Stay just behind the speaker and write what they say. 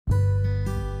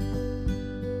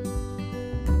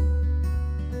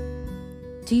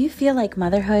Do you feel like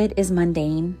motherhood is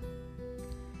mundane?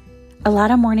 A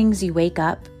lot of mornings you wake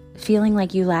up feeling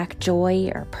like you lack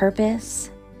joy or purpose?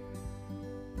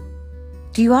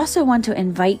 Do you also want to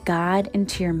invite God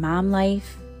into your mom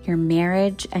life, your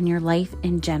marriage, and your life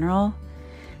in general,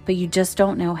 but you just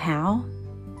don't know how?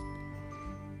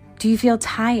 Do you feel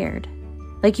tired,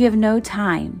 like you have no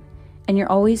time, and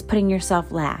you're always putting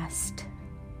yourself last?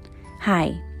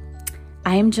 Hi,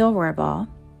 I am Jill Rohrbal,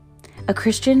 a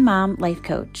Christian mom life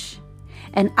coach,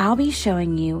 and I'll be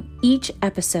showing you each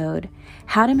episode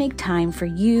how to make time for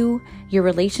you, your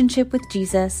relationship with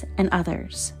Jesus, and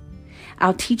others.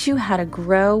 I'll teach you how to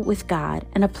grow with God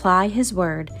and apply His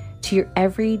Word to your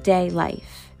everyday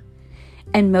life.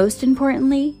 And most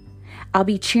importantly, I'll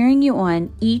be cheering you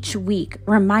on each week,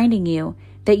 reminding you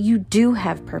that you do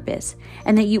have purpose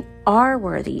and that you are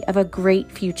worthy of a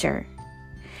great future.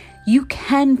 You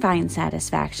can find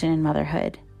satisfaction in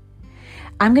motherhood.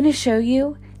 I'm going to show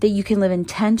you that you can live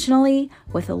intentionally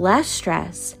with less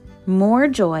stress, more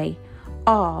joy,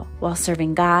 all while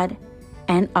serving God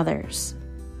and others.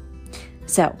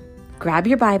 So, grab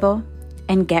your Bible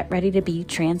and get ready to be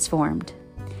transformed.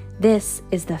 This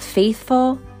is the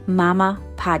Faithful Mama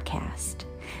Podcast,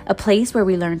 a place where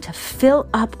we learn to fill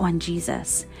up on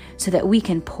Jesus so that we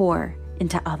can pour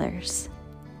into others.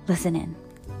 Listen in.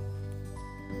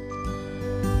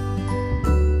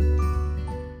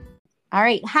 All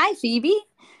right. Hi, Phoebe.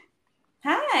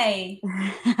 Hi.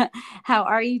 How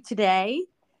are you today?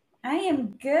 I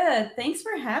am good. Thanks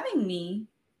for having me.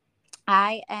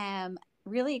 I am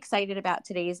really excited about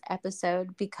today's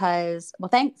episode because,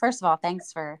 first of all,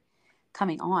 thanks for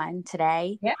coming on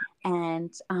today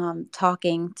and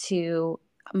talking to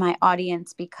my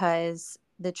audience, because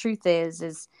the truth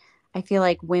is I feel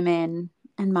like women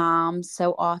and moms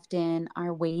so often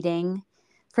are waiting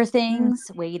for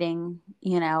things, waiting,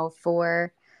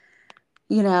 for,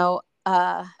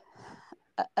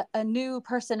 a new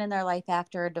person in their life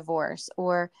after a divorce,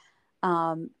 or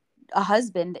a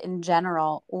husband in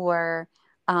general, or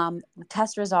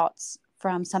test results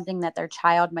from something that their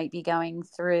child might be going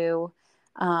through,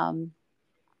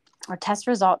 or test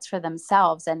results for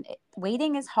themselves. And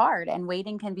waiting is hard, and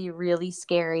waiting can be really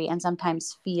scary, and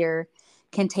sometimes fear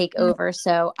can take over.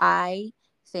 So I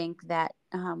think that,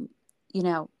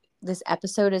 this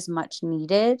episode is much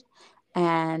needed.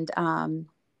 And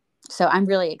so I'm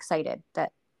really excited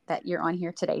that you're on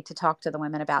here today to talk to the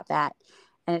women about that.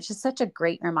 And it's just such a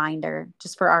great reminder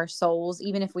just for our souls,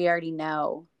 even if we already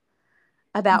know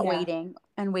about waiting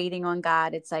and waiting on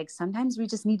God. It's like sometimes we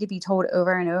just need to be told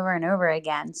over and over and over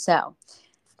again. So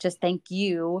just thank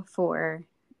you for,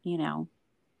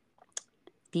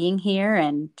 being here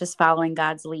and just following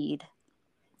God's lead.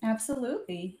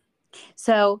 Absolutely.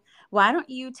 So why don't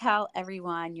you tell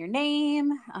everyone your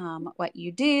name, what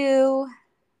you do,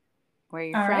 where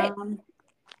you're from? Right.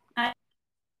 I'm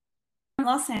in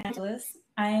Los Angeles.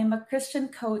 I am a Christian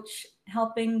coach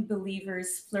helping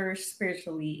believers flourish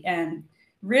spiritually and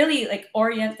really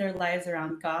orient their lives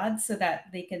around God so that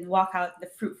they can walk out the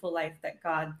fruitful life that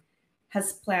God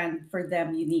has planned for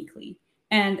them uniquely.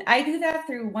 And I do that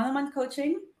through one-on-one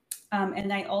coaching.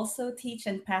 And I also teach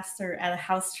and pastor at a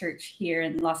house church here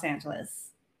in Los Angeles.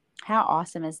 How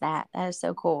awesome is that? That is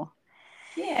so cool.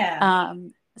 Yeah.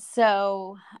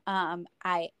 So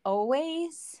I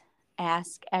always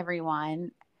ask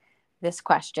everyone this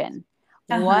question.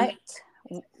 Why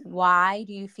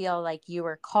do you feel like you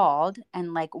were called,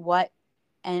 and what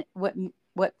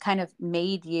kind of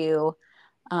made you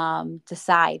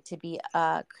decide to be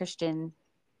a Christian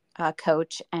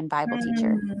coach and Bible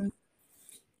teacher?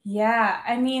 Yeah,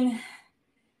 I mean,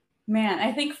 man,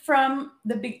 I think from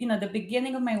the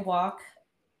beginning of my walk,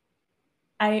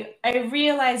 I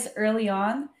realized early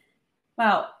on,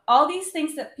 wow, all these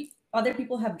things that other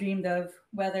people have dreamed of,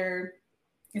 whether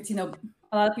it's a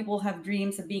lot of people have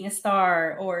dreams of being a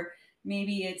star, or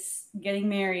maybe it's getting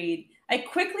married. I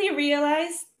quickly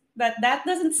realized that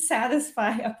doesn't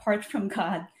satisfy apart from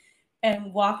God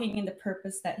and walking in the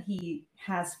purpose that He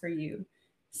has for you.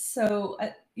 So,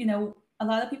 a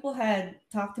lot of people had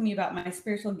talked to me about my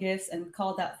spiritual gifts and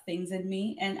called out things in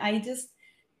me. And I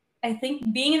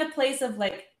think being in a place of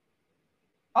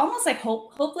almost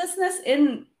hopelessness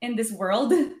in this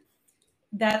world,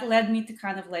 that led me to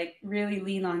kind of really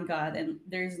lean on God. And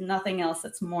there's nothing else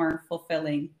that's more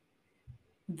fulfilling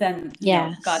than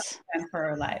God's plan for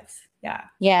our lives. Yeah.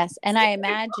 Yes. And I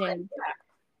imagine,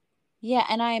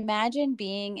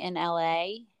 being in LA,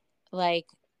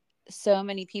 so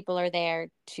many people are there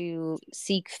to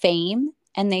seek fame,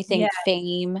 and they think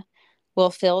fame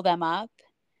will fill them up,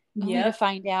 only to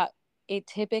find out it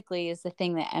typically is the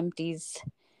thing that empties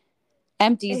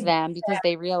empties them because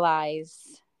they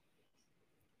realize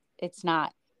it's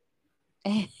not,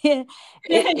 it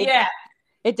Yeah,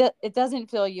 it doesn't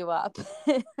fill you up.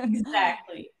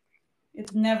 exactly.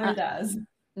 It never does.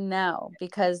 No,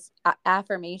 because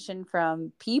affirmation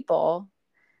from people,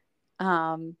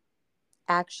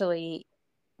 actually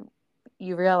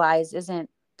you realize isn't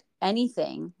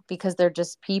anything, because they're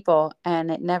just people, and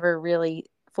it never really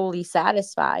fully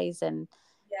satisfies. And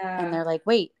Yeah, they're like,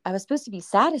 wait, I was supposed to be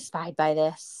satisfied by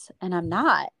this and I'm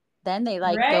not. Then they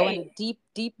like go right. into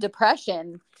deep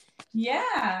depression.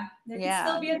 Yeah, there could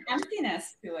still Yeah. be an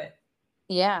emptiness to it.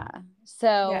 Yeah.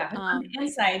 So, Yeah, but on the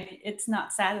inside, it's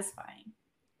not satisfying.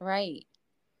 right.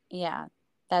 Yeah.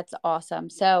 That's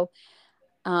awesome. So,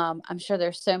 I'm sure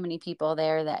there's so many people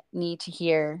there that need to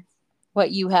hear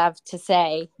what you have to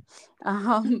say.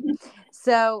 Um,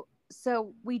 so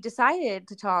we decided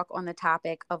to talk on the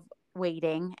topic of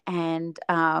waiting, and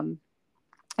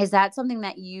is that something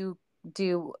that you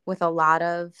do with a lot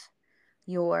of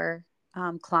your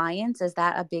clients? Is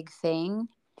that a big thing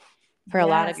for a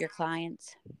lot of Yes. your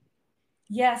clients?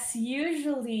 Yes,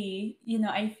 usually,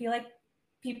 I feel like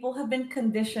people have been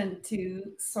conditioned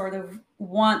to sort of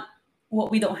want what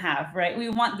we don't have, right? We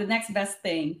want the next best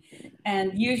thing.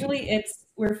 And usually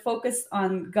we're focused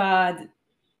on God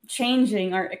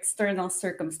changing our external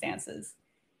circumstances.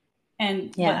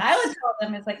 And what I would Yes. tell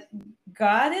them is like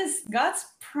God's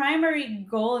primary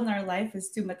goal in our life is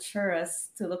to mature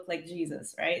us to look like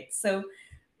Jesus, right? So,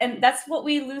 and that's what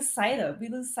we lose sight of. We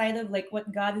lose sight of like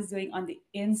what God is doing on the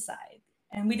inside.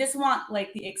 And we just want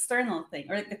like the external thing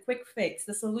or like the quick fix,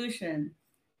 the solution,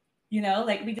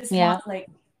 like we just Yeah. want like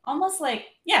almost like,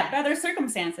 yeah, better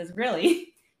circumstances,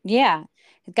 really. Yeah.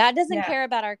 God doesn't Yeah. care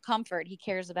about our comfort. He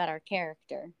cares about our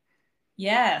character.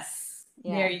 Yes.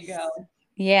 There you Yes. go.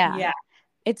 Yeah. Yeah.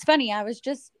 It's funny. I was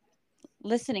just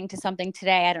listening to something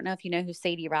today. I don't know if you know who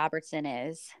Sadie Robertson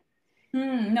is.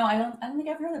 No, I don't think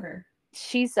I've heard of her.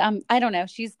 She's I don't know,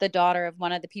 she's the daughter of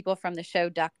one of the people from the show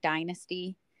Duck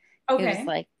Dynasty. Okay.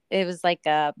 It was like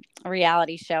a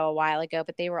reality show a while ago,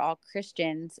 but they were all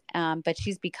Christians. But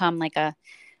she's become like a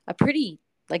pretty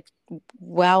like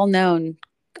well-known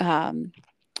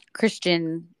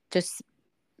Christian just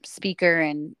speaker,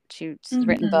 and she's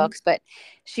written Mm-hmm. books. But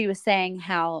she was saying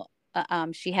how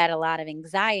she had a lot of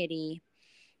anxiety,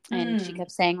 and she Mm.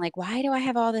 kept saying like, why do I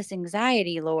have all this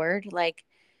anxiety, Lord? Like,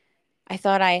 I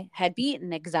thought I had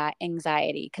beaten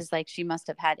anxiety, because like she must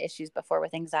have had issues before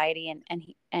with anxiety.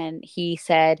 And he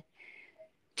said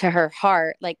to her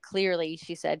heart, like clearly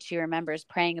she said she remembers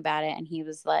praying about it, and he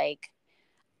was like,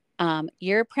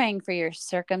 you're praying for your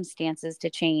circumstances to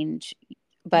change,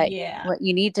 but Yeah. what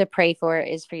you need to pray for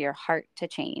is for your heart to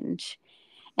change.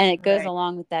 And it goes Right.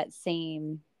 along with that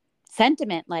same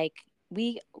sentiment. Like,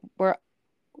 we we're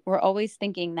we're always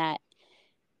thinking that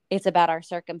it's about our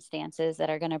circumstances that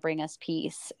are going to bring us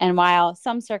peace. And while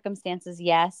some circumstances,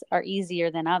 yes, are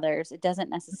easier than others, it doesn't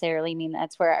necessarily mean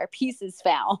that's where our peace is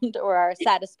found or our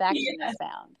satisfaction Yes. is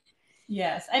found.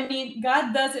 Yes. I mean,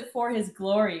 God does it for his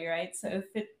glory, right? So if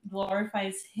it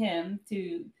glorifies him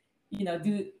to,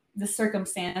 do the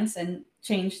circumstance and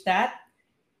change that,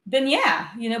 then yeah,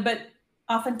 but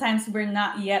oftentimes we're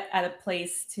not yet at a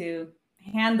place to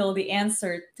handle the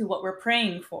answer to what we're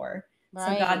praying for. So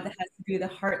God Right. has to do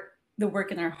the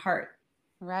work in our heart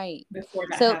Right. before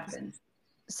that So happens.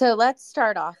 so let's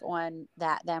start off on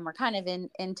that then. We're kind of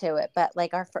into it, but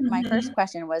like my first Mhm.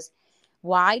 question was,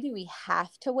 why do we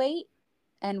have to wait,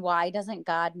 and why doesn't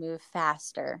God move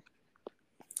faster?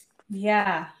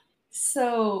 Yeah.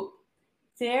 So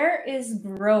there is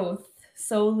growth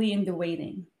solely in the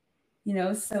waiting.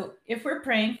 So if we're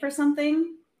praying for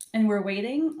something and we're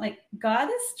waiting, like God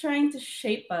is trying to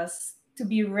shape us to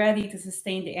be ready to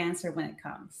sustain the answer when it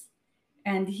comes.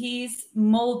 And he's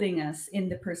molding us in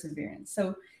the perseverance.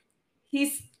 So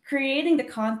he's creating the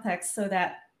context so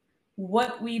that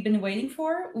what we've been waiting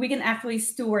for, we can actually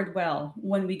steward well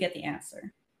when we get the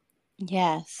answer. And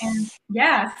Yes.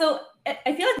 yeah, so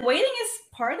I feel like waiting is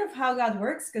part of how God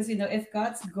works because, if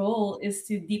God's goal is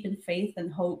to deepen faith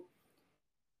and hope,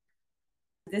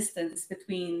 distance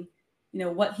between,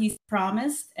 what He's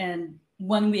promised and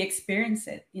when we experience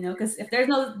it, because if there's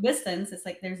no distance, it's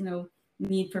like there's no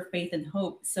need for faith and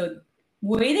hope. So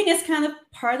waiting is kind of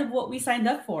part of what we signed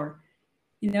up for.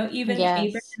 Even Yes.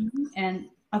 Abraham and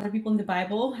other people in the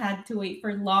Bible had to wait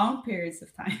for long periods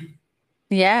of time.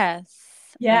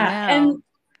 Yes. I Yeah. know. And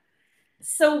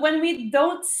so when we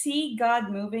don't see God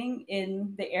moving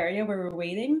in the area where we're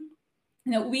waiting,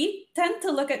 we tend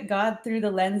to look at God through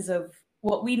the lens of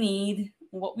what we need,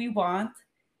 what we want.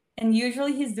 And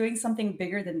usually he's doing something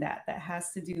bigger than that, that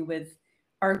has to do with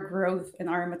our growth and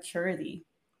our maturity,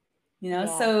 Yeah.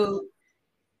 So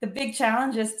the big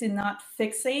challenge is to not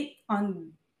fixate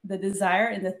on the desire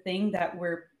and the thing that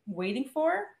we're waiting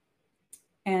for.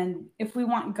 And if we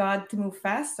want God to move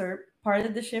faster, part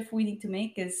of the shift we need to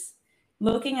make is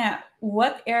looking at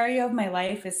what area of my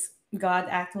life is God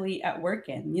actually at work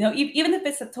in. Even if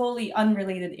it's a totally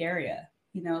unrelated area,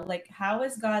 like how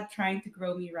is God trying to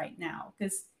grow me right now?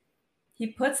 Because He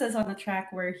puts us on a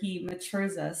track where He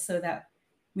matures us so that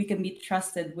we can be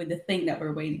trusted with the thing that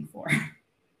we're waiting for.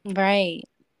 Right.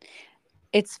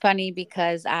 It's funny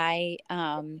because I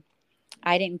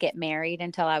didn't get married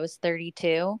until I was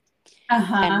 32, Uh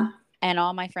and huh.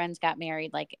 all my friends got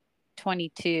married like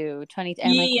 22, 20.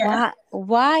 And I'm like, Yeah,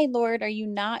 why, Lord, are you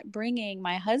not bringing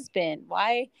my husband?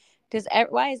 Why is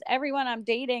everyone I'm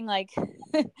dating like,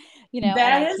 and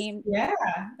that is, yeah,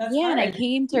 that's and I hard.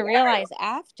 came to Yeah. realize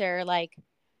after, like,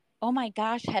 oh my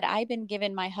gosh, had I been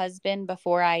given my husband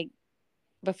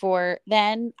before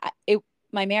then,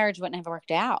 my marriage wouldn't have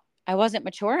worked out. I wasn't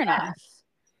mature enough.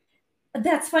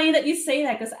 That's funny that you say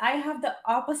that because I have the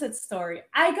opposite story.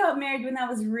 I got married when I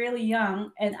was really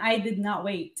young and I did not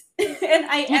wait. And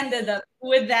I ended up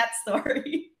with that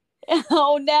story.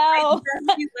 Oh I no.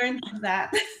 definitely learned from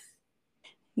that.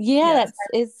 Yeah, Yes.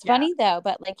 it's Yeah. funny though,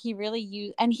 but like he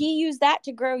used that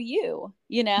to grow you,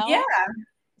 Yeah.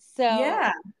 So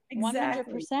Yeah.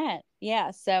 Exactly. 100%.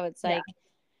 Yeah. So it's Yeah.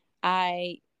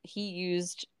 like he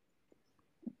used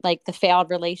like the failed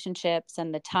relationships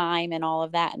and the time and all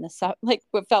of that and like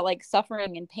what felt like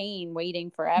suffering and pain waiting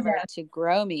forever Yeah. to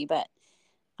grow me. But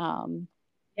um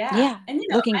Yeah. yeah, And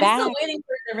looking I'm still back, waiting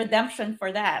for the redemption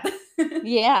for that.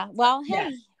 yeah. Well, Yeah.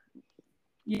 hey,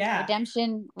 Yeah.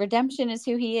 redemption is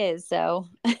who he is. So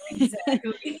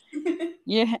Exactly.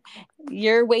 yeah,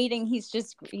 you're waiting. He's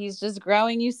just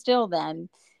growing you still then.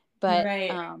 But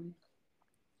Right.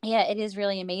 yeah, it is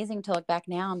really amazing to look back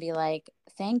now and be like,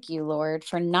 thank you, Lord,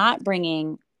 for not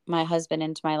bringing my husband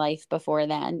into my life before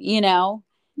then,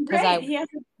 because Right. He has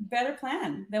a better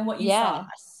plan than what you saw.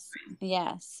 yes,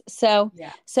 yes. So,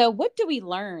 Yeah. what do we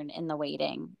learn in the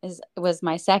waiting was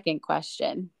my second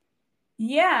question.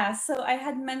 Yeah. So I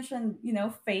had mentioned,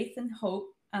 faith and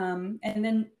hope. And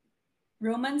then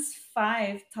Romans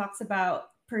 5 talks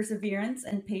about perseverance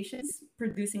and patience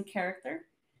producing character.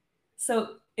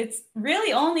 So it's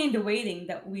really only in the waiting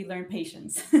that we learn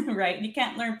patience, right? You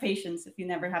can't learn patience if you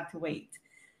never have to wait.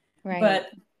 Right. But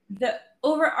the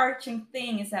overarching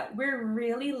thing is that we're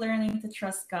really learning to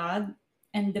trust God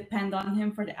and depend on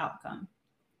Him for the outcome.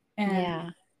 And Yeah.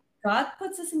 God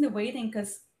puts us in the waiting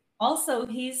because also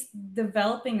He's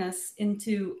developing us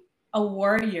into a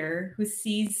warrior who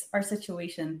sees our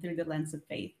situation through the lens of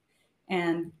faith.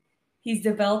 And He's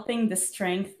developing the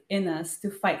strength in us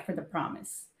to fight for the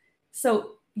promise.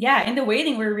 So, yeah, in the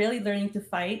waiting, we're really learning to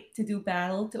fight, to do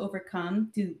battle, to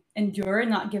overcome, to endure,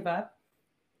 not give up,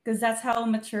 because that's how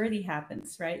maturity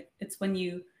happens, right? It's when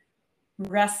you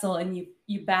wrestle and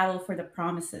you battle for the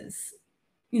promises,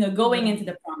 going into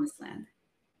Right. the promised land.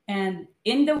 And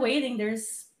in the waiting,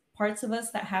 there's parts of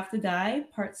us that have to die,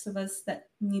 parts of us that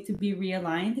need to be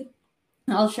realigned.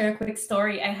 I'll share a quick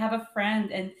story. I have a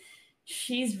friend, and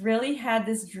she's really had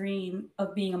this dream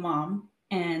of being a mom.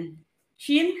 And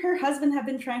she and her husband have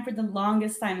been trying for the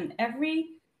longest time. And every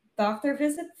doctor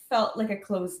visit felt like a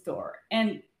closed door.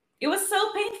 And it was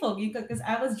so painful because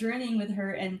I was journeying with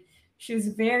her, and she was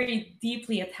very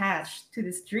deeply attached to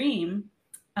this dream.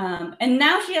 And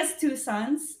now she has two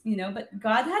sons, but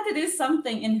God had to do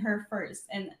something in her first.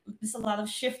 And there's a lot of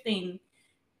shifting,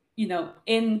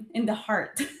 in the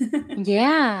heart.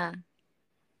 Yeah,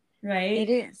 it Right?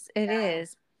 is. It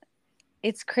is.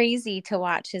 It's crazy to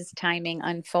watch his timing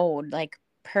unfold like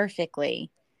perfectly.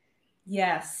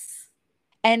 Yes.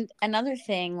 And another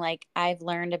thing, like I've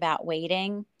learned about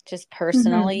waiting just Hmm.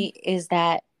 personally, is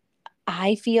that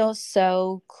I feel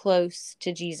so close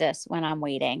to Jesus when I'm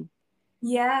waiting.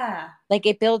 Yeah. Like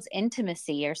it builds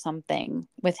intimacy or something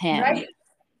with him. Right.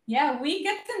 Yeah, we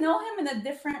get to know him in a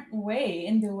different way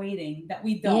in the waiting that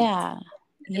we don't Yeah.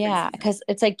 in different Yeah. seasons. Because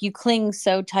it's like you cling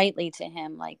so tightly to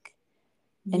him, like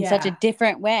in such a Yeah.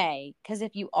 different way. Because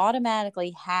if you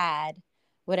automatically had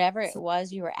whatever it So,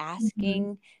 was you were mhm.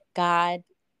 asking God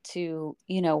to,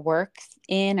 work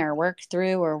in or work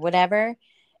through or whatever,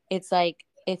 it's like,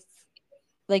 if,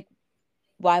 like,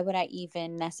 why would I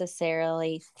even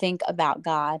necessarily think about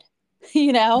God,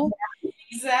 you know?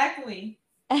 Exactly.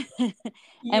 And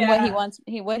Yeah.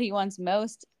 what he wants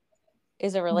most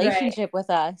is a Right. relationship with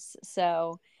us.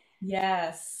 So,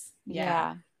 Yes. Yeah.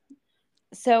 yeah.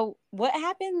 So, what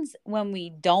happens when we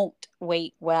don't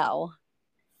wait well?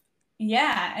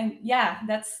 Yeah. And yeah,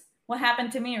 that's what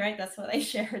happened to me, right? That's what I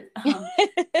shared.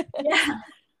 Yeah.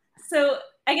 So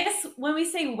I guess when we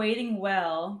say waiting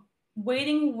well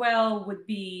would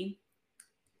be,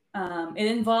 it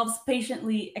involves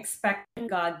patiently expecting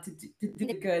God to do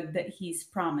the good that He's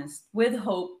promised with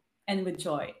hope and with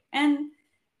joy. And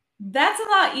that's a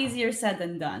lot easier said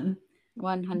than done.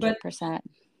 But 100%.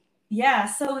 yeah,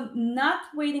 so not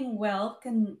waiting well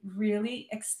can really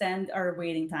extend our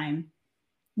waiting time.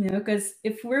 Because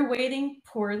if we're waiting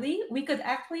poorly, we could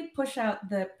actually push out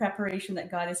the preparation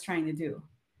that God is trying to do.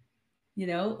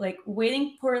 Like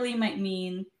waiting poorly might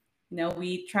mean,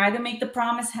 we try to make the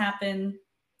promise happen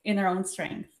in our own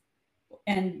strength.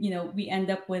 And, we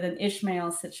end up with an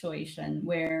Ishmael situation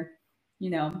where,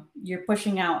 you're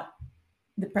pushing out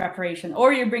the preparation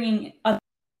or you're bringing other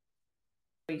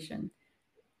preparation.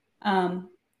 Um,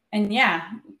 and yeah,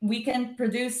 we can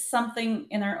produce something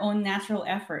in our own natural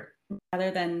effort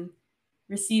rather than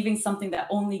receiving something that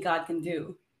only God can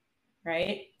do,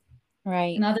 right?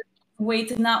 Right. Another way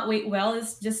to not wait well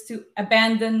is just to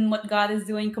abandon what God is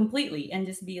doing completely and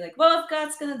just be like, well, if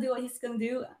God's going to do what He's going to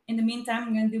do, in the meantime,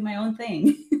 I'm going to do my own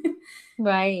thing.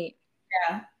 Right.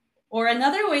 Yeah. Or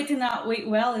another way to not wait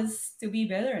well is to be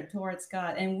bitter towards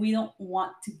God. And we don't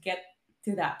want to get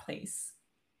to that place.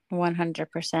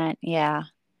 100%. Yeah.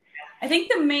 I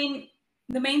think the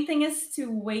main thing is to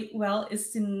wait well is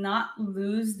to not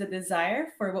lose the desire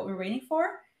for what we're waiting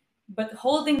for, but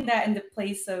holding that in the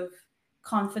place of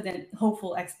confident,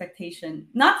 hopeful expectation,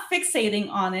 not fixating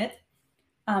on it,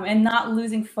 and not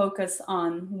losing focus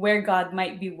on where God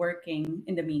might be working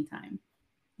in the meantime.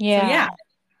 So Yeah. yeah,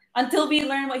 until we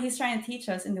learn what He's trying to teach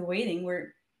us in the waiting,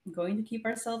 we're going to keep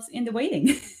ourselves in the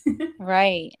waiting.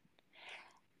 Right.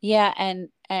 Yeah.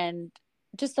 And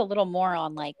just a little more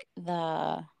on like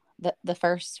the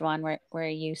first one where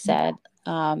you said,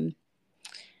 like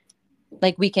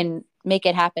we can make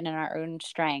it happen in our own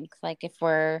strength. Like if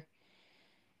we're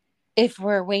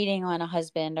waiting on a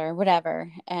husband or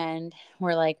whatever, and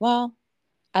we're like, well,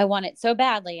 I want it so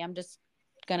badly, I'm just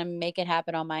going to make it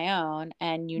happen on my own.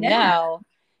 And Yeah.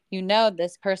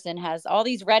 this person has all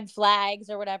these red flags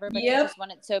or whatever, but you Yep. just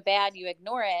want it so bad, you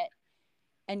ignore it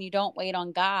and you don't wait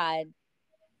on God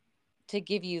to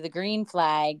give you the green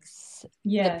flags.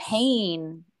 Yes.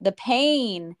 The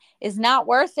pain is not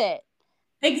worth it.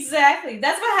 Exactly.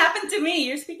 That's what happened to me.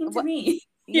 You're speaking to What? me.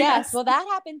 Yes, Yes. well, that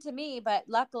happened to me, but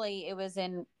luckily it was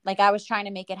in like I was trying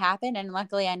to make it happen, and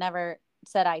luckily I never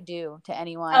said I do to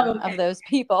anyone Oh, of okay. those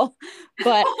people.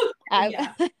 But I,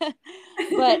 Yeah.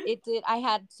 but it did. I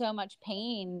had so much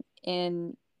pain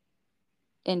in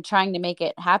trying to make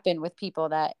it happen with people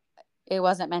that it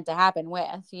wasn't meant to happen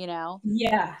with.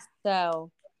 Yeah.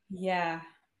 So Yeah.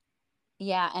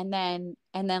 yeah, and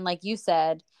then like you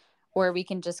said, where we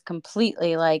can just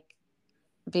completely like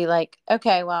be like,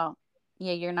 okay, well,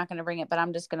 yeah, you're not going to bring it, but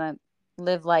I'm just going to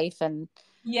live life and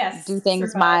Yes. do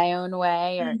things Survive. my own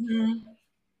way, or Hmm.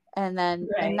 and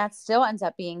Right. that still ends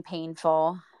up being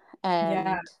painful.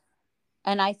 Yeah.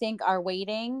 And I think our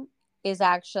waiting is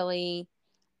actually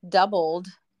doubled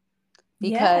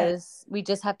Yes. because we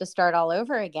just have to start all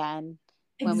over again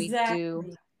when we do.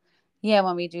 Exactly. Yeah,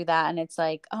 when we do that, and it's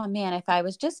like, oh man, if I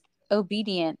was just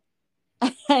obedient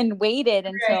and waited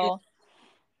Right. until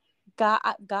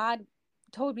God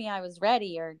told me I was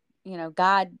ready, or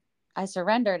God, I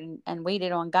surrendered and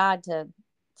waited on God to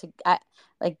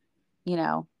like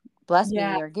bless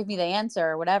Yeah. me or give me the answer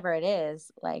or whatever it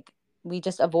is. Like we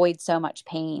just avoid so much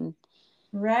pain.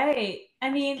 Right. I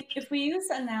mean, if we use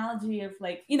the analogy of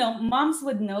like, moms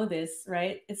would know this,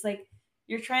 right? It's like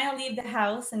you're trying to leave the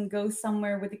house and go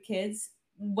somewhere with the kids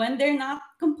when they're not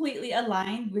completely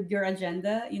aligned with your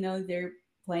agenda, they're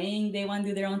playing, they want to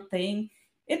do their own thing.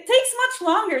 It takes much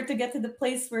longer to get to the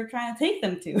place we're trying to take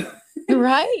them to.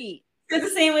 Right. It's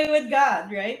the same way with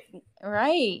God, right?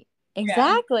 Right.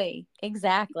 Yeah.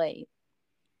 Exactly.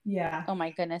 Yeah. Oh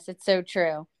my goodness, it's so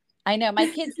true. I know my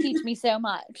kids teach me so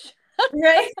much.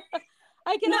 Right?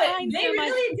 I can No, find they so much.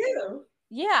 really do.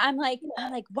 Yeah, I'm Yeah.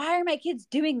 like, why are my kids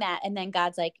doing that? And then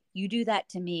God's like, you do that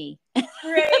to me.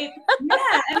 Right.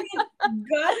 Yeah. I mean,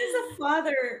 God is a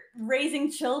father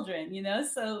raising children,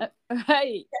 so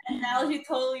Right. the analogy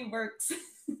totally works.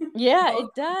 Yeah, Both. it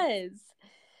does.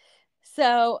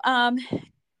 So,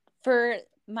 for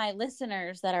my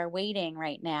listeners that are waiting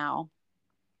right now,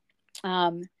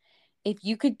 um, if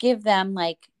you could give them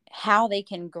like how they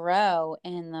can grow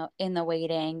in the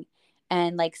waiting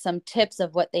and like some tips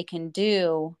of what they can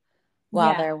do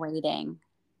while Yeah. they're waiting.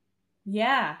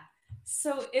 Yeah.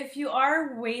 So if you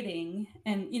are waiting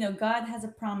and, God has a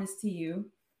promise to you,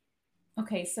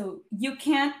 okay, so you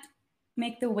can't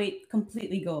make the wait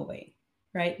completely go away,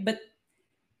 right? But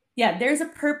yeah, there's a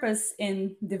purpose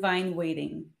in divine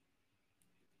waiting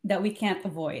that we can't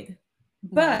avoid.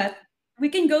 Right. But we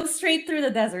can go straight through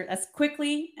the desert as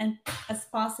quickly and as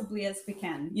possibly as we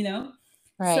can, you know?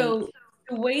 Right. So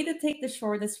the way to take the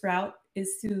shortest route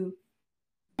is to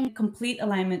in complete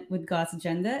alignment with God's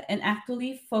agenda and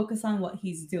actually focus on what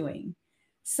He's doing.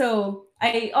 So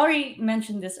I already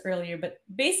mentioned this earlier, but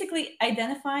basically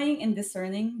identifying and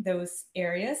discerning those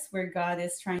areas where God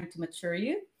is trying to mature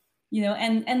you,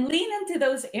 and lean into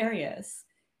those areas.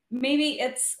 Maybe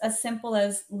it's as simple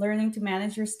as learning to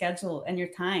manage your schedule and your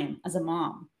time as a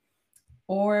mom,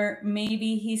 or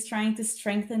maybe He's trying to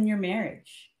strengthen your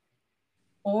marriage,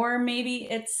 or maybe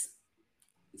it's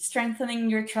strengthening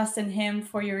your trust in Him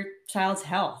for your child's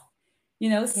health.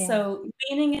 Yeah. So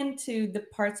leaning into the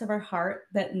parts of our heart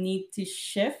that need to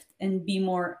shift and be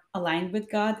more aligned with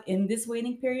God in this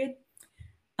waiting period.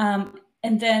 And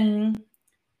then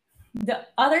the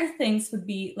other things would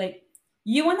be like,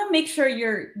 you want to make sure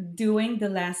you're doing the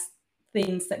last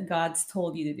things that God's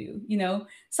told you to do.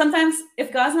 Sometimes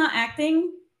if God's not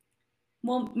acting,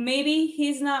 well, well, maybe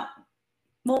he's not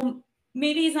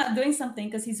doing something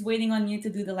because he's waiting on you to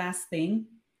do the last thing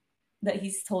that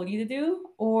he's told you to do.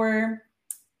 Or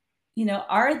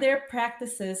are there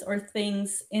practices or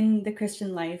things in the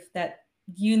Christian life that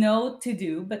to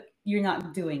do but you're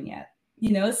not doing yet?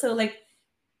 So like,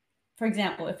 for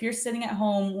example, if you're sitting at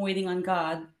home waiting on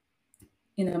God,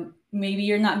 maybe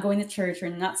you're not going to church or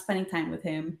not spending time with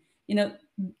Him.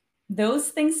 Those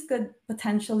things could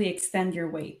potentially extend your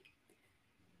wait.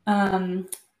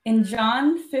 In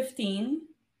John 15,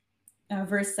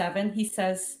 verse 7, he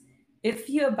says, "If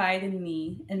you abide in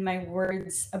me and my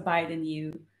words abide in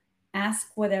you,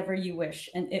 ask whatever you wish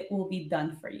and it will be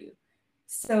done for you."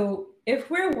 So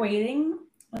if we're waiting,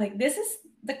 like, this is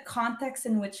the context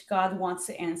in which God wants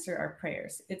to answer our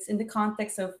prayers. It's in the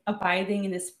context of abiding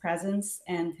in His presence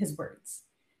and His words.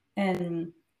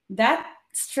 And that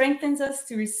strengthens us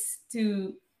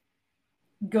to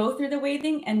go through the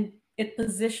waiting, and it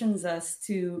positions us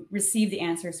to receive the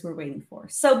answers we're waiting for.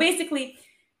 So basically,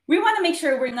 we want to make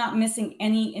sure we're not missing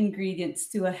any ingredients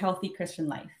to a healthy Christian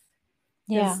life.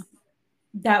 Yeah.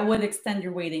 That would extend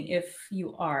your waiting if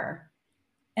you are.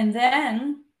 And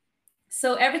then,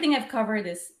 so everything I've covered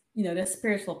is, the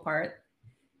spiritual part,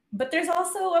 but there's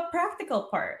also a practical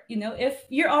part. If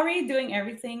you're already doing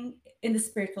everything in the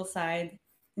spiritual side,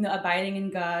 abiding in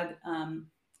God,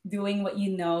 doing what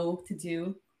you know to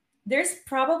do, there's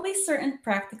probably certain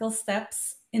practical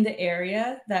steps in the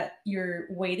area that you're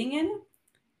waiting in,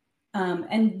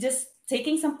 and just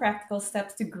taking some practical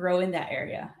steps to grow in that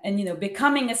area, and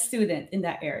becoming a student in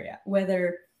that area,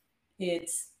 whether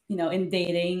it's in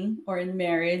dating or in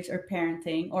marriage or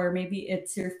parenting, or maybe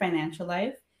it's your financial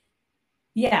life.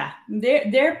 Yeah,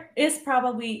 there is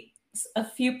probably a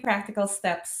few practical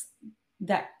steps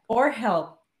that or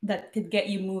help that could get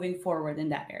you moving forward in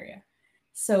that area.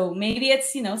 So maybe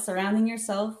it's surrounding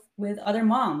yourself with other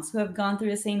moms who have gone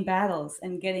through the same battles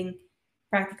and getting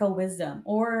practical wisdom,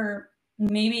 or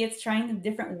maybe it's trying the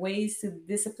different ways to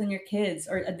discipline your kids,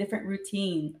 or a different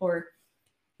routine, or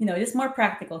just more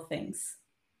practical things.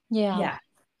 Yeah. Yeah.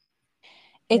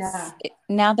 It's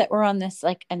now that we're on this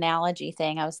like analogy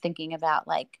thing, I was thinking about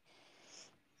like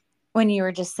when you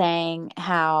were just saying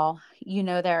how,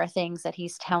 there are things that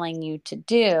he's telling you to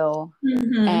do,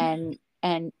 Mm-hmm.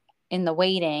 and in the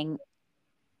waiting,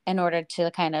 in order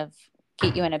to kind of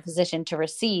get you in a position to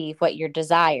receive what you're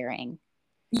desiring.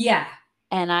 Yeah.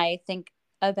 And I think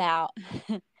about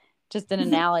just an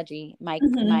analogy, my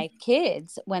Mm-hmm.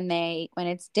 kids, when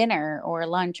it's dinner or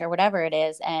lunch or whatever it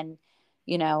is, and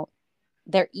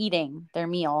they're eating their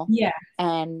meal, Yeah.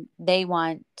 and they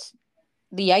want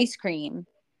the ice cream,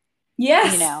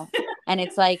 Yes. and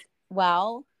it's like,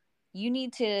 well, you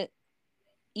need to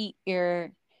eat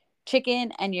your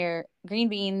chicken and your green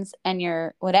beans and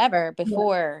your whatever Yeah.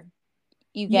 before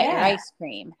you get your Yeah. ice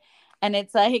cream. And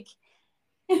it's like,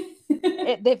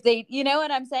 if they,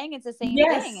 what I'm saying? It's the same thing.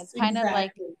 Yes, It's kind of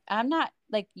like, exactly. I'm not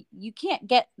like, you can't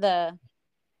get the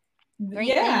great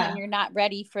thing when Yeah. you're not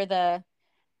ready for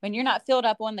when you're not filled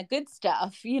up on the good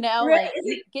stuff, Right. like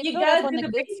you get You filled up gotta on do the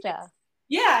the good basics. stuff.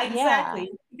 Yeah, Yeah.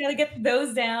 exactly. You gotta get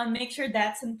those down, make sure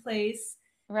that's in place,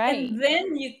 Right. and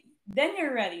then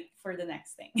you're ready for the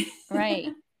next thing. Right.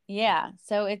 Yeah.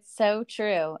 So it's so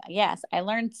true. Yes. I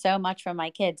learned so much from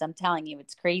my kids. I'm telling you,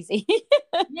 it's crazy.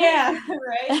 Yeah,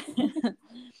 right.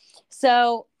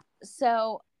 so,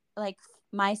 so like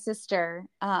my sister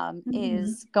Mhm.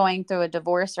 is going through a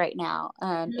divorce right now,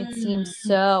 and it seems Mm.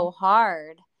 so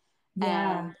hard.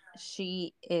 Yeah. And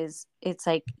it's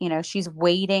like, she's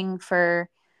waiting for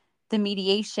the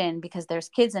mediation because there's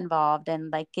kids involved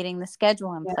and like getting the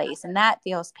schedule in place, and that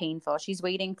feels painful. She's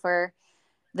waiting for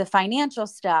the financial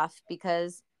stuff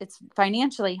because it's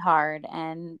financially hard,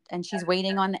 and she's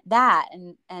waiting on that,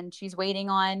 and she's waiting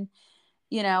on,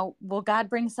 will God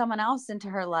bring someone else into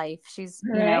her life? She's,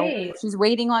 Right. she's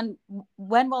waiting on,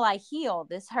 when will I heal?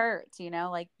 This hurts,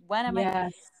 like, when am I?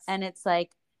 Yes. And it's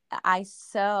like, I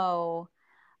so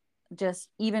just,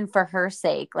 even for her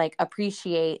sake, like,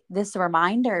 appreciate this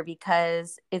reminder,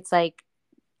 because it's like,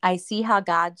 I see how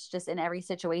God's just in every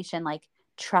situation, like,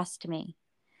 trust me.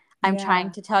 I'm trying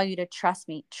Yeah. to tell you to trust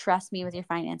me. Trust me with your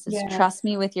finances. Yes. Trust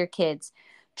me with your kids.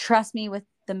 Trust me with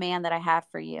the man that I have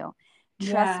for you.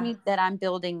 Trust Yeah. me that I'm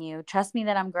building you. Trust me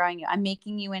that I'm growing you. I'm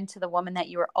making you into the woman that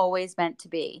you were always meant to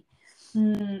be.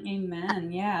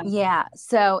 Amen. Yeah. Yeah.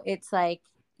 So it's like,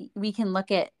 we can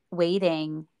look at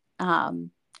waiting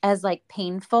as like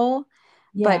painful,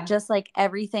 but Yeah. just like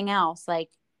everything else,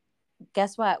 like,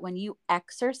 guess what? When you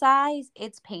exercise,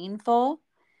 it's painful,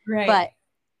 Right.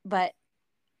 but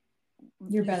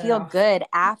You're you better feel off. good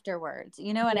afterwards.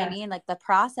 You know what I Yes. mean? Like, the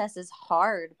process is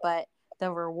hard, but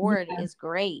the reward Yeah. is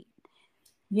great.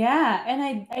 Yeah.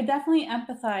 And I definitely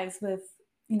empathize with,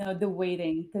 the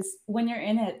waiting, because when you're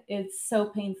in it, it's so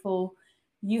painful.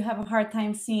 You have a hard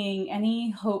time seeing any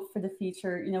hope for the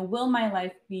future. Will my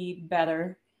life be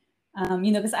better?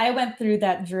 Because I went through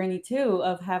that journey too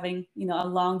of having, a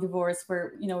long divorce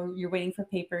where, you're waiting for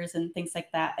papers and things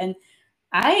like that. And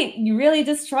I really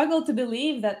just struggle to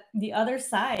believe that the other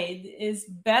side is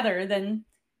better than,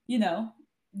 you know,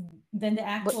 than the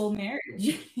actual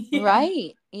marriage. Yeah.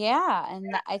 Right. Yeah.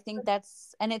 And I think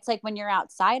and it's like, when you're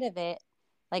outside of it,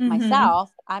 like Hmm.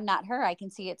 myself, I'm not her. I can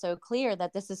see it so clear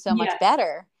that this is so much Yes.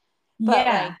 better, but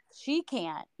like, Yeah. she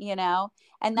can't.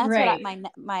 And that's what Right.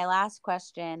 my last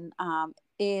question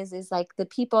is like, the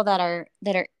people that are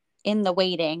in the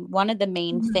waiting. One of the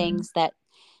main Mhm. things that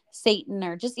Satan,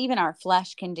 or just even our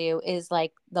flesh, can do is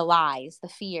like the lies, the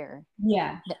fear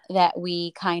Yeah. that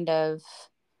we kind of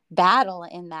battle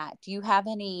in that. Do you have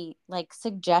any like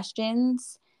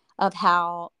suggestions of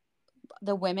how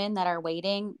the women that are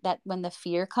waiting, that when the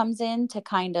fear comes in, to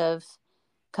kind of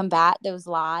combat those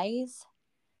lies?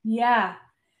 Yeah.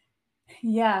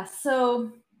 Yeah.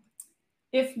 So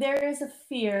if there is a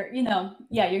fear,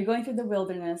 yeah, you're going through the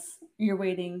wilderness, you're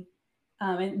waiting,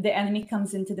 and the enemy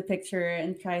comes into the picture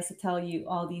and tries to tell you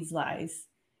all these lies.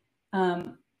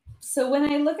 Um, so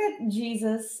when I look at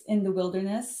Jesus in the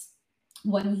wilderness,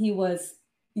 when he was,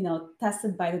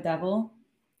 tested by the devil,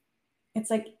 it's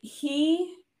like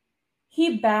he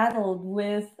battled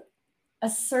with a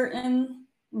certain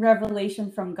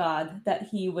revelation from God that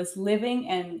he was living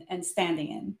and standing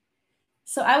in.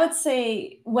 So I would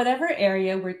say whatever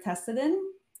area we're tested in,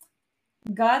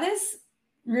 God is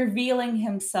revealing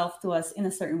himself to us in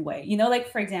a certain way.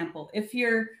 Like for example, if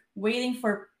you're waiting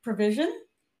for provision,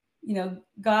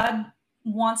 God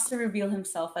wants to reveal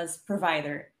himself as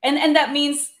provider. And that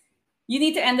means you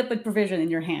need to end up with provision in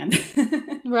your hand.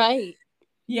 Right.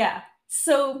 Yeah.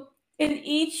 So in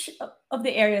each of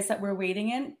the areas that we're waiting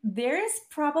in, there is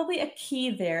probably a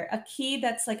key there, a key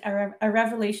that's like a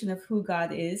revelation of who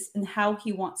God is and how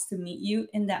he wants to meet you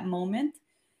in that moment,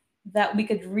 that we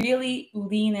could really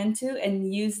lean into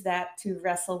and use that to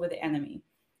wrestle with the enemy.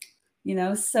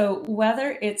 So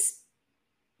whether it's,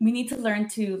 we need to learn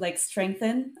to like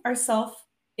strengthen ourselves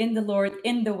in the Lord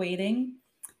in the waiting.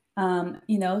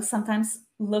 Sometimes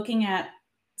looking at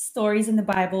stories in the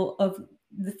Bible of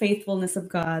the faithfulness of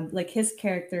God, like his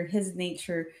character, his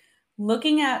nature,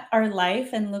 looking at our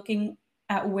life and looking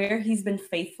at where he's been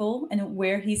faithful and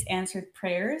where he's answered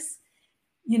prayers.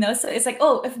 So it's like,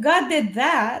 oh, if God did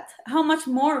that, how much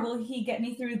more will he get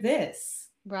me through this?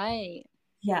 Right.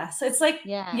 Yeah. So it's like,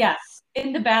 yeah, Yes.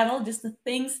 in the battle, just the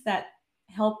things that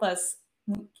help us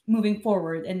moving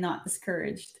forward and not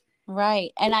discouraged.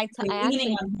 Right. And Basically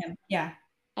leaning on him. Yeah.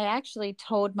 I actually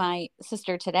told my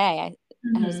sister today,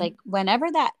 I was Hmm. like,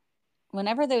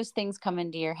 whenever those things come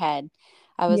into your head,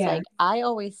 I was Yeah. like, I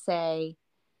always say,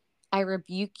 I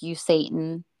rebuke you,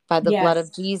 Satan, by the blood Yes.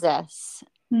 of Jesus.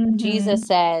 Jesus Hmm.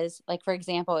 says, like, for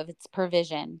example, if it's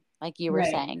provision, like you were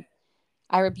Right. saying,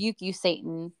 I rebuke you,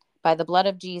 Satan, by the blood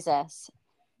of Jesus.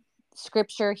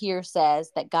 Scripture here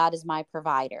says that God is my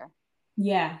provider,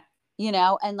 Yeah.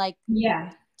 and like,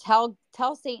 Yeah. tell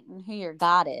Satan who your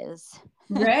God is,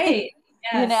 Right.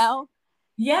 you Yes. know?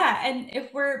 Yeah. And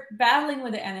if we're battling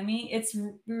with the enemy,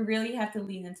 we really have to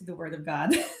lean into the word of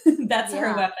God. That's our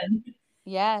Yeah. weapon.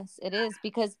 Yes, it is,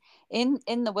 because in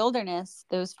the wilderness,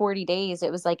 those 40 days,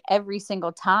 it was like every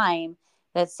single time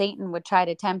that Satan would try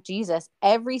to tempt Jesus,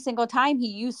 every single time he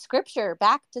used scripture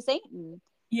back to Satan.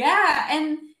 Yeah.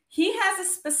 And he has a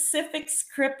specific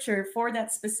scripture for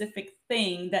that specific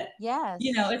thing that, Yes.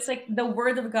 it's like the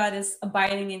word of God is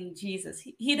abiding in Jesus.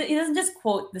 He doesn't just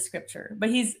quote the scripture, but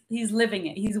he's living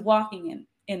it. He's walking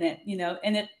in it,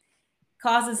 and it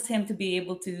causes him to be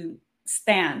able to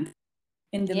stand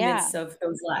in the midst of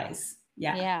those lies.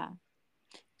 Yeah. Yeah.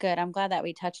 Good. I'm glad that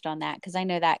we touched on that, because I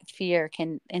know that fear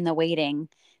can, in the waiting,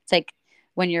 it's like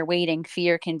when you're waiting,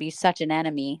 fear can be such an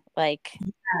enemy. Like,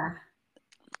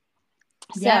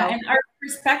 and our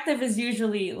perspective is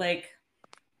usually like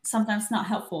sometimes not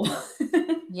helpful.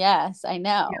 Yes, I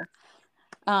know.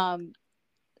 Yeah.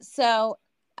 So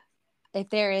if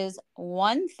there is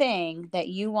one thing that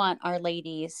you want our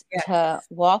ladies to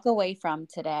walk away from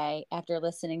today after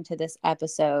listening to this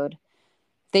episode,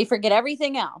 they forget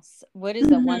everything else, what is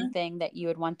the one thing that you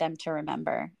would want them to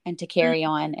remember and to carry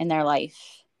on in their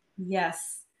life?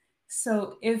 Yes.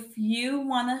 So if you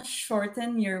want to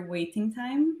shorten your waiting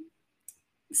time,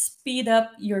 speed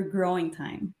up your growing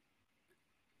time.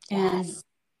 Yes.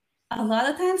 And a lot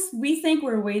of times we think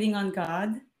we're waiting on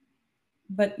God,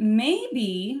 but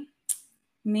maybe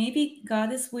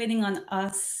God is waiting on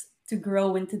us to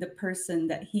grow into the person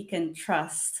that he can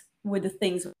trust with the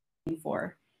things we're waiting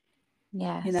for.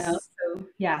 Yes. So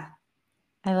yeah.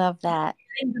 I love that.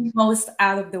 Getting the most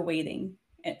out of the waiting,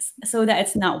 so that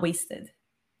it's not wasted.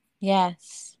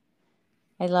 Yes.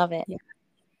 I love it. Yeah.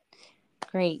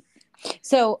 Great.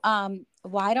 So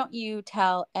why don't you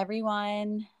tell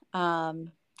everyone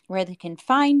where they can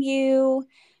find you?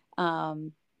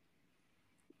 And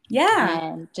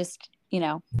just,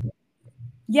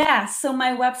 Yeah. So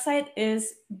my website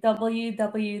is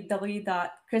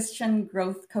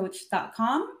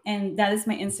www.christiangrowthcoach.com. And that is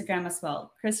my Instagram as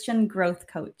well, Christian Growth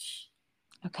Coach.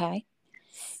 Okay.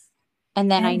 And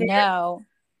then I know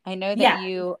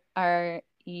that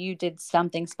you did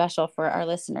something special for our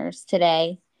listeners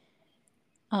today.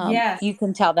 Yes. You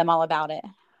can tell them all about it.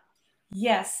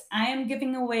 Yes. I am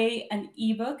giving away an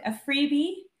ebook, a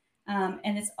freebie,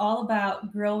 and it's all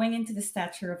about growing into the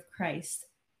stature of Christ.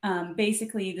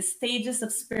 Basically, the stages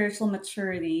of spiritual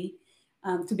maturity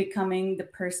to becoming the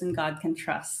person God can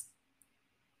trust.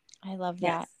 I love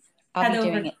that. Yes. I'll be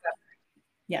doing it.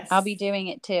 Yes. I'll be doing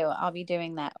it too. I'll be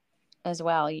doing that as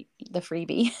well, the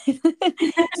freebie.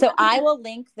 So I will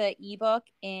link the ebook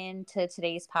into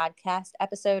today's podcast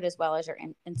episode, as well as your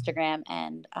Instagram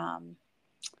and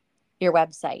your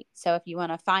website. So if you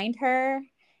want to find her,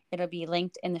 it'll be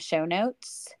linked in the show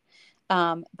notes.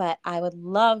 But I would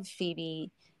love,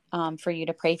 Phoebe, for you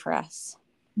to pray for us.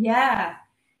 Yeah.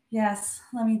 Yes.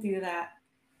 Let me do that.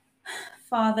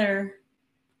 Father,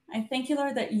 I thank you,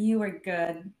 Lord, that you are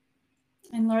good.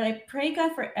 And Lord, I pray,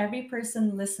 God, for every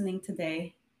person listening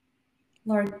today.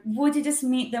 Lord, would you just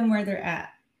meet them where they're at?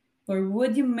 Lord,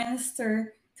 would you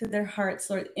minister to their hearts,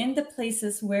 Lord, in the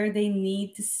places where they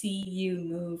need to see you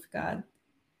move, God?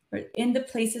 Lord, in the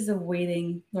places of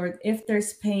waiting, Lord, if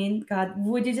there's pain, God,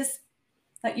 would you just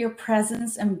let your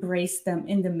presence embrace them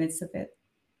in the midst of it?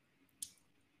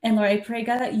 And Lord, I pray,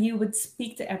 God, that you would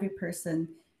speak to every person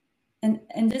and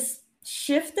just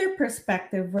shift their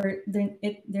perspective where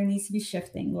there needs to be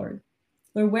shifting, Lord.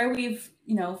 Lord, where we've,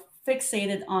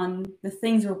 fixated on the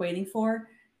things we're waiting for,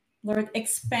 Lord,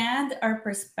 expand our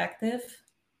perspective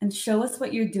and show us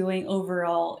what you're doing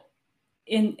overall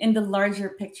in the larger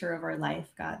picture of our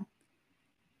life, God.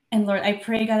 And Lord, I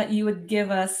pray, God, that you would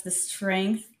give us the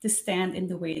strength to stand in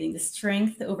the waiting, the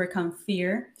strength to overcome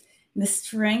fear, and the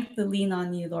strength to lean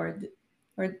on you, Lord.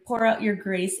 Lord, pour out your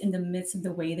grace in the midst of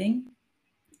the waiting,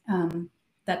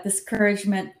 that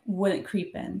discouragement wouldn't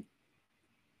creep in.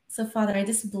 So, Father, I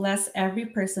just bless every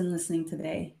person listening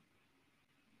today.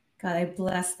 God, I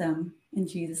bless them in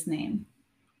Jesus' name.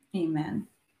 Amen.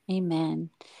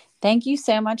 Amen. Thank you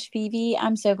so much, Phoebe.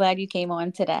 I'm so glad you came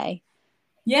on today.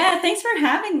 Yeah, thanks for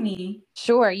having me.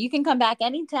 Sure, you can come back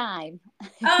anytime.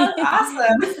 Oh,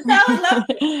 awesome. I would love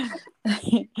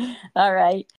All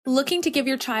right. Looking to give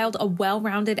your child a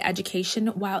well-rounded education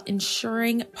while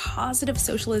ensuring positive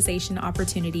socialization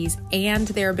opportunities and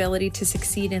their ability to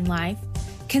succeed in life?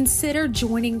 Consider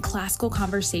joining Classical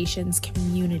Conversations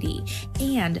community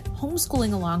and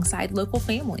homeschooling alongside local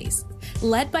families.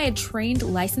 Led by a trained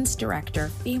licensed director,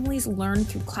 families learn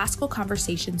through Classical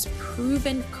Conversations'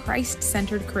 proven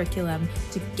Christ-centered curriculum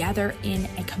together in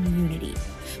a community.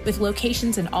 With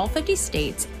locations in all 50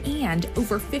 states and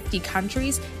over 50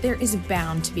 countries, there is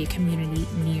bound to be a community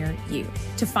near you.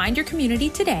 To find your community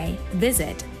today,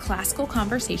 visit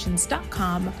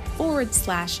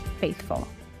classicalconversations.com/faithful.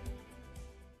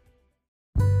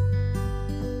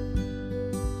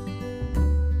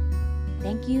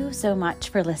 Thank you so much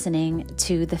for listening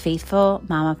to the Faithful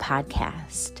Mama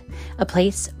podcast, a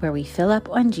place where we fill up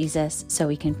on Jesus so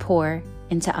we can pour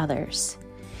into others.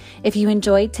 If you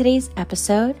enjoyed today's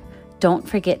episode, don't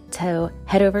forget to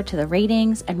head over to the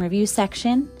ratings and review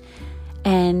section.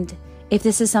 And if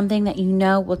this is something that you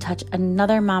know will touch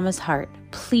another mama's heart,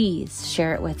 please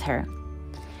share it with her.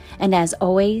 And as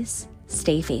always,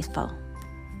 stay faithful.